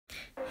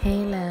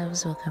Hey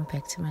loves, welcome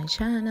back to my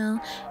channel.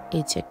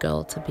 It's your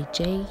girl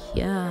TJ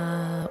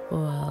here.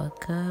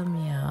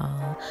 Welcome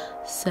y'all.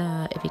 So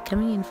if you're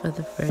coming in for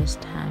the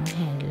first time,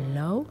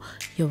 hello,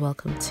 you're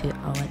welcome to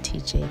our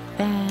TJ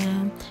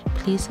fam.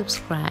 Please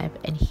subscribe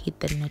and hit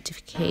the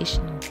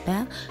notification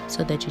bell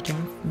so that you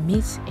don't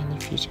miss any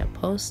future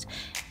posts.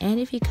 And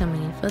if you're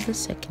coming in for the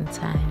second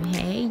time,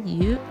 hey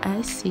you,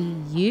 I see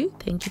you.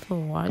 Thank you for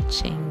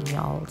watching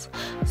y'all.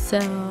 So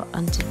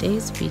on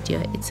today's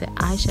video, it's an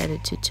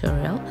eyeshadow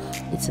tutorial.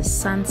 It's a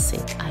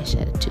sunset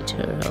eyeshadow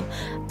tutorial,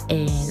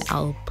 and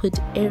I'll put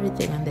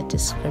everything in the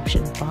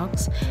description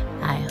box.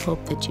 I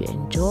hope that you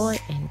enjoy,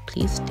 and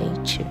please stay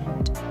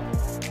tuned.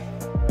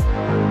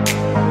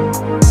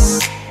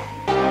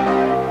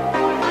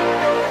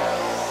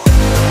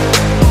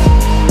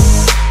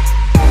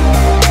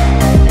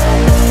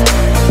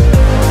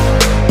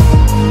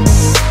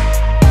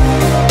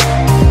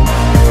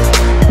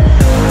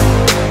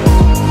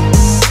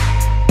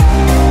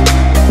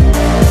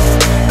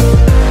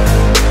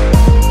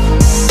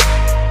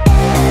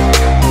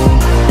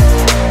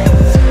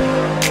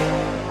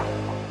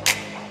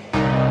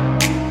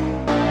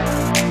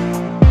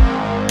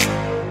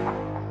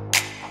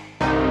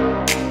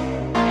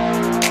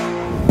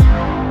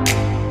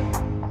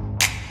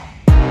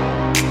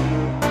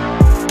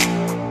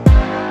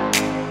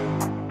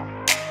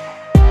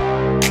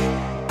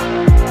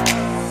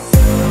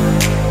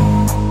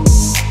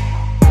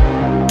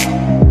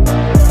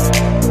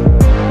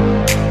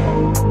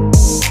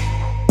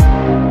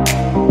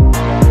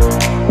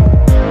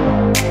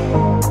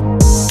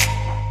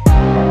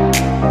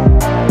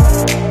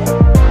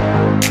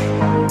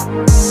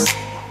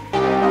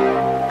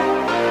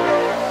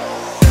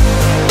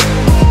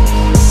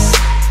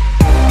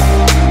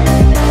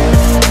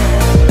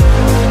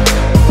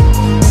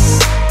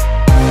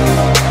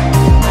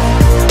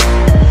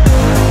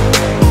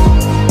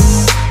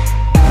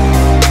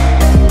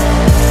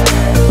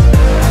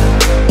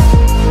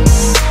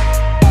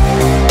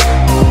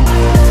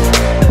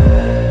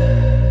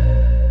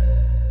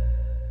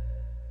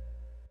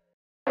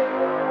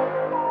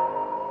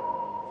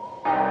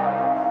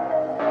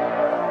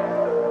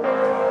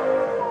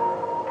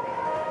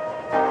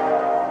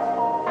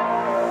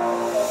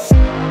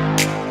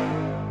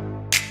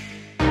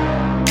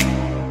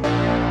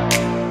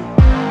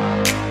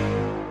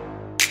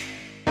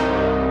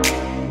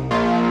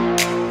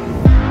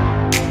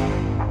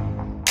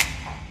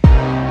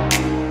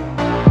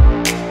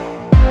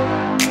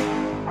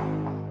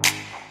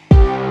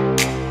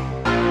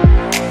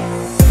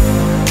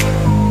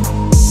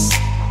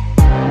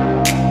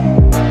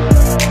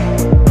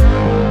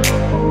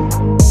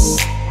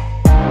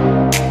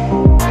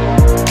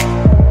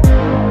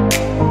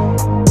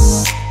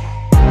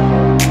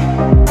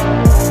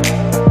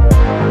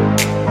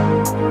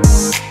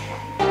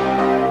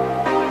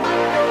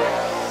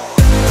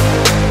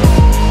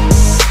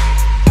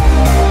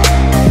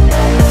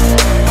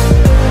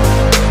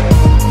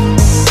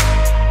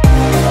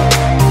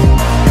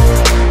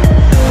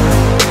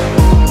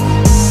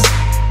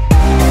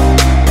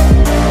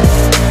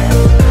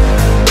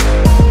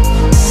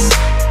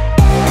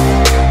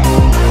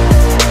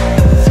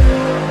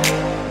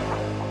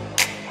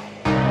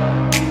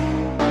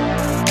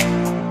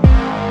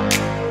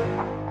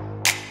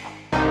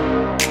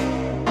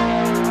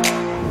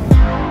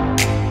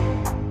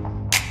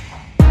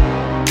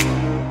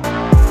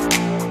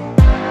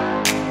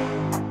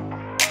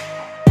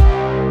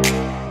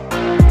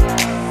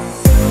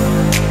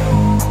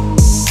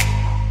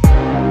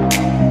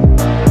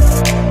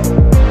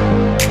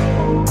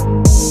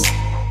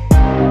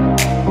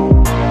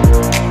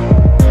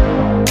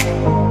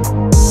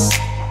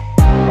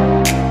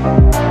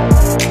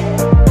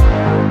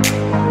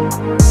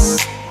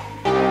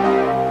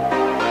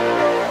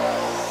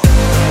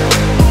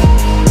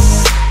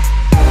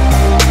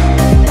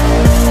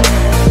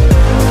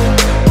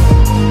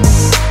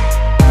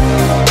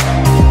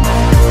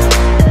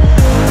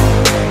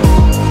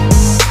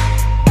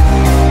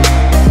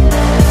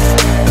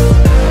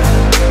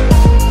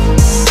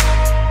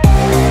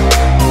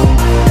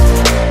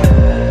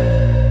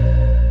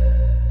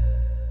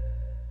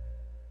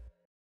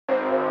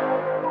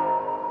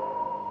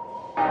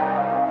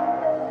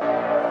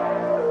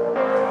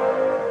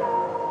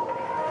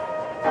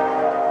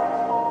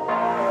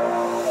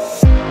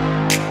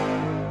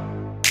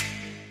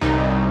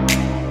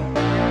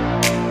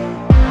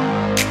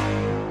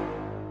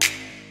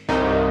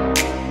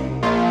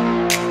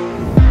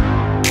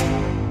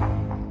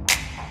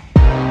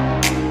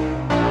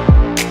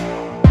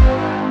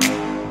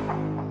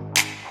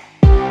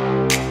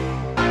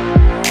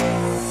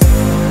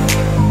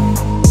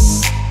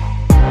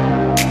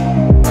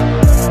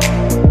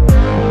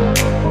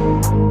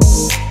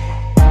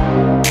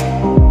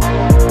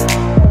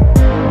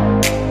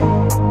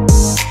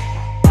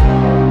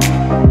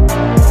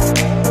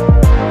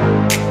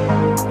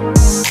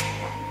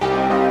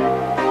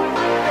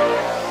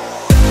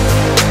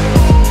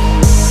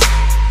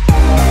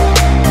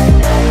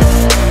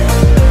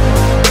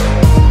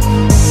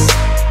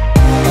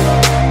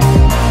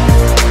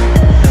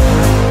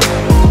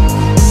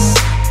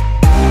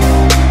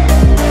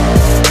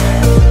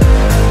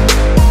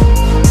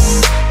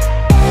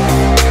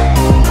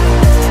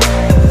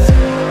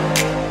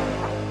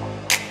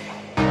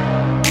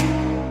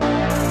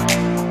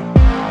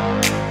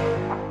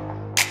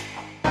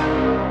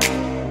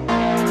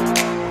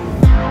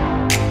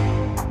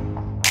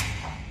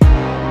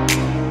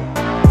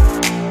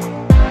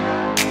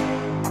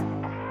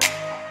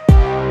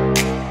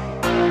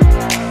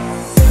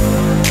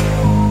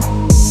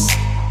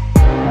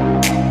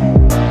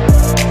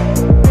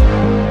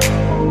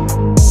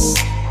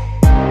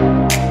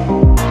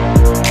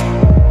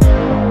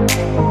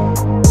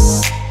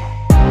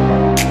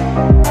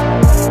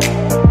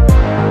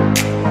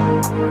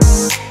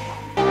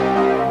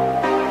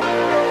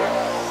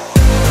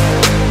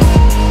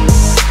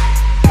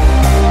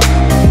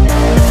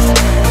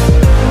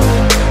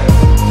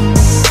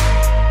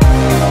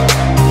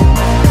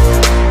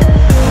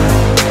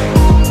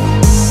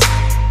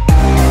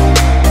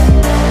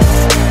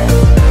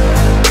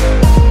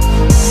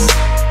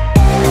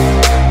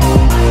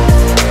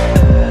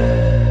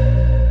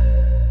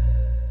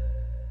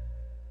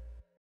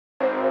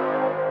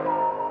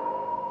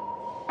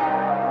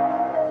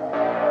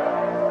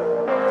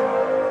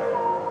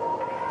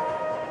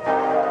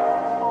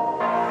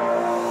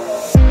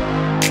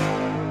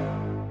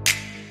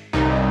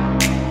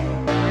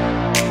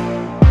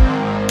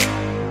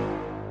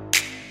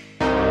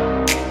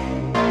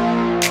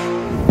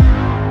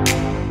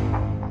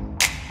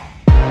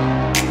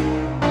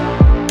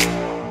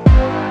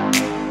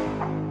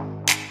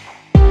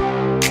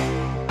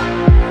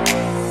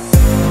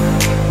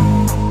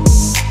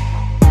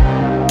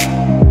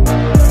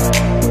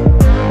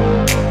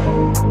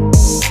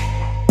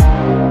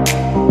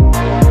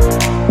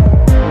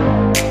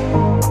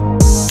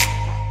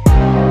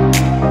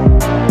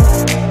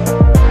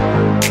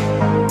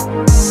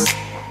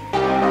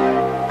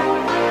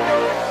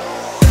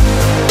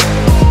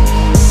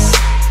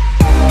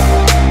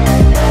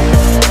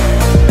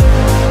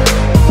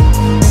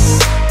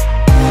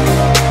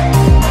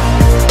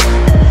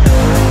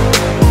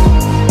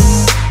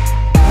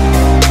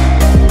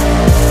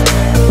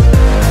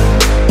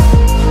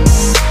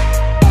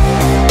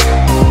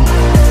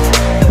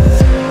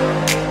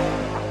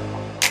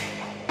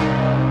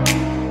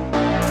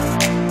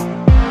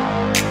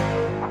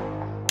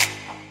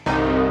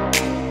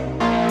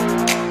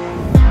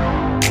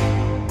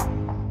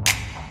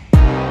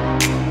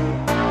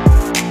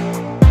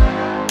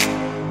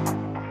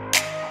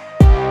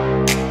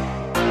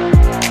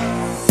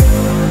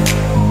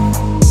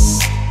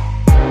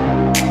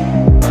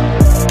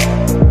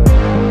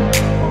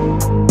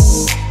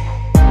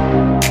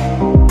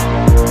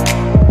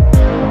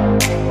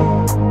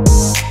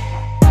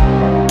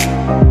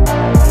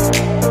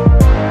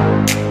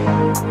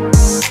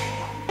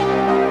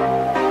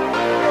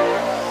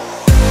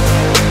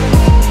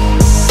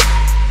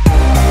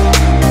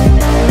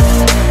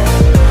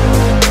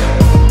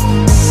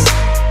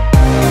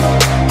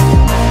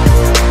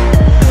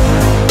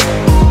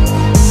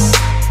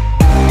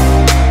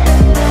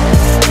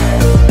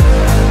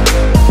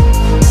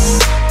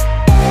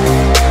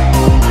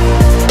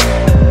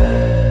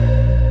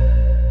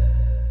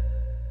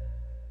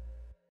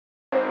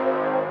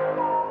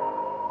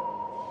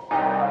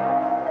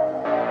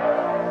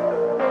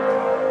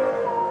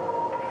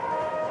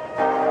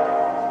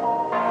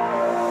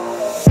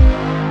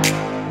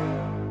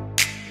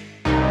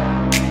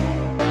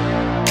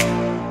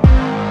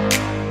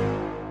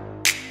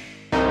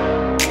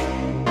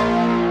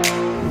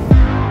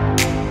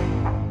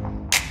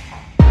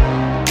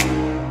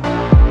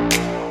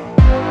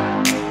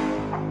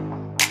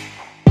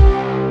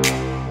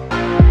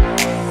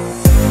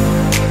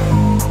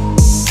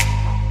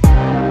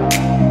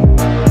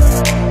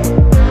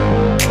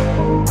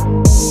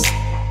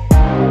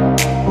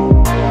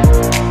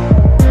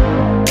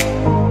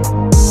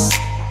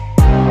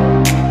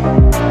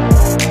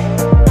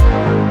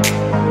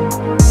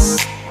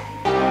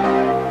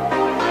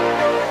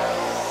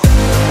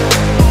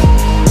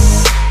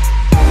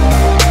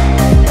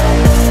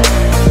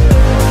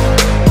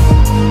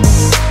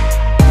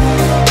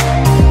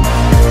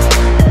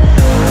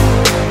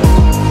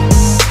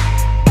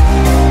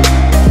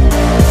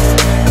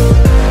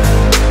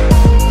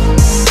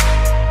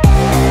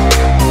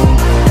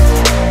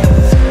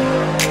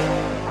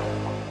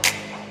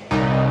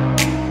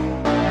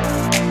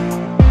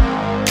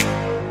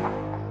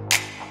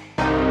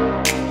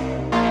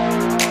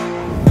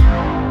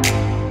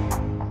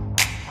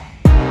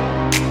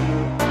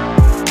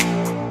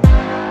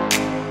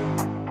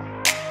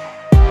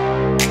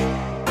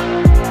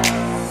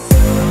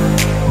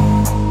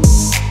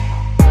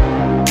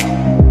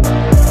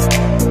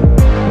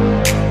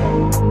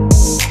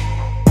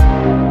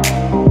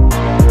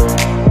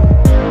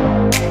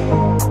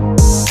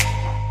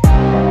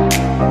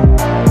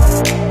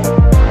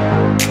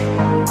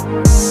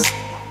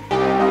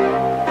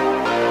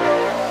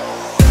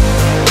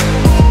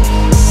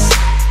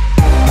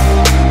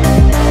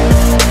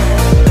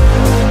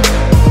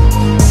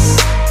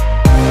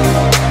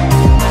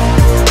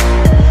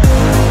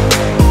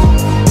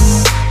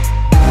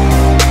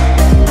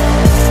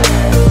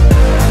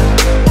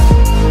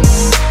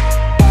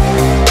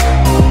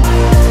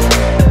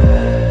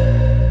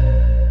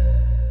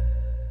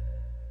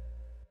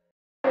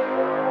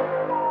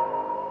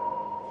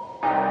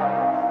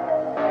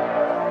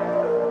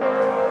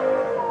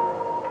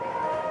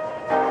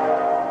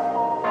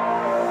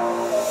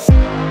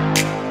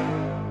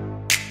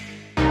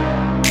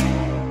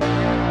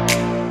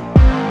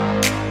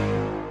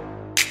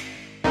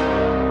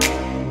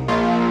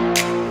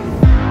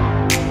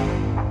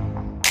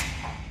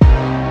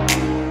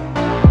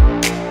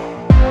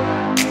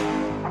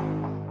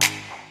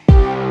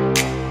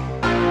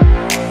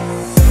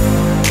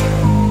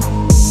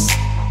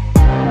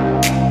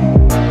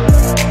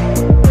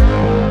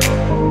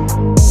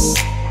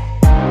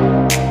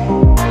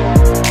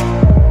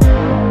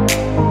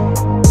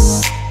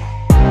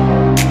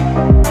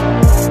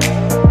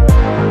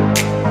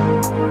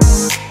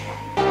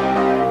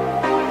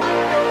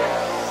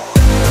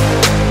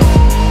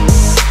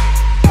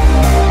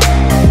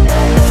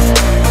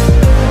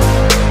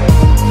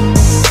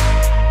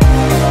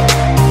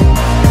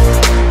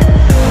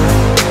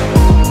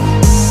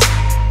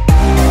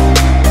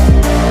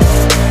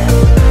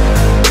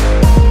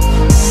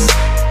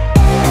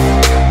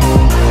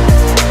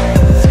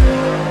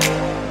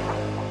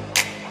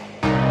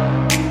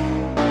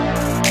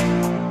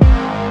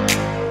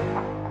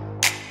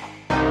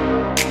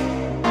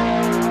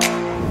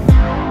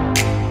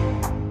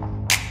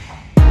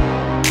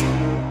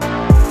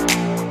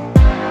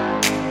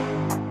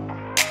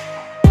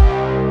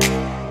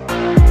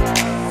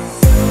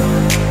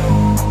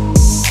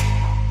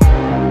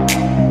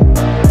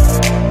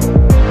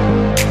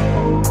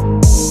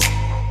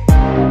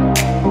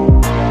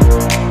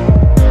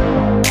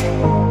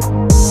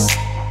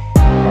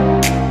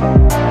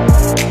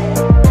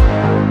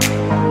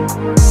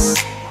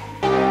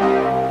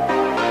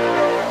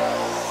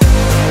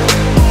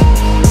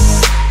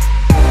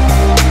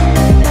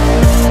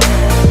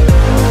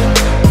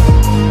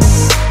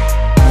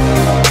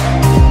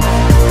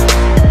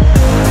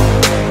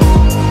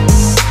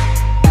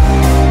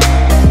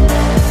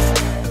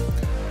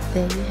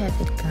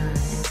 have it,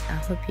 guys. I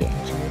hope you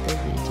enjoyed the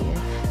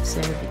video. So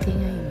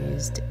everything I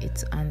used,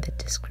 it's on the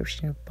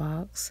description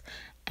box.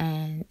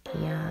 And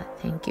yeah,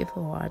 thank you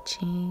for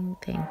watching.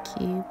 Thank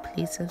you.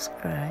 Please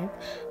subscribe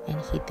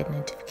and hit the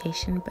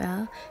notification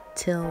bell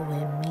till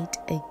we meet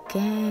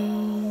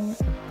again.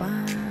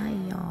 Bye,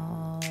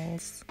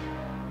 y'all.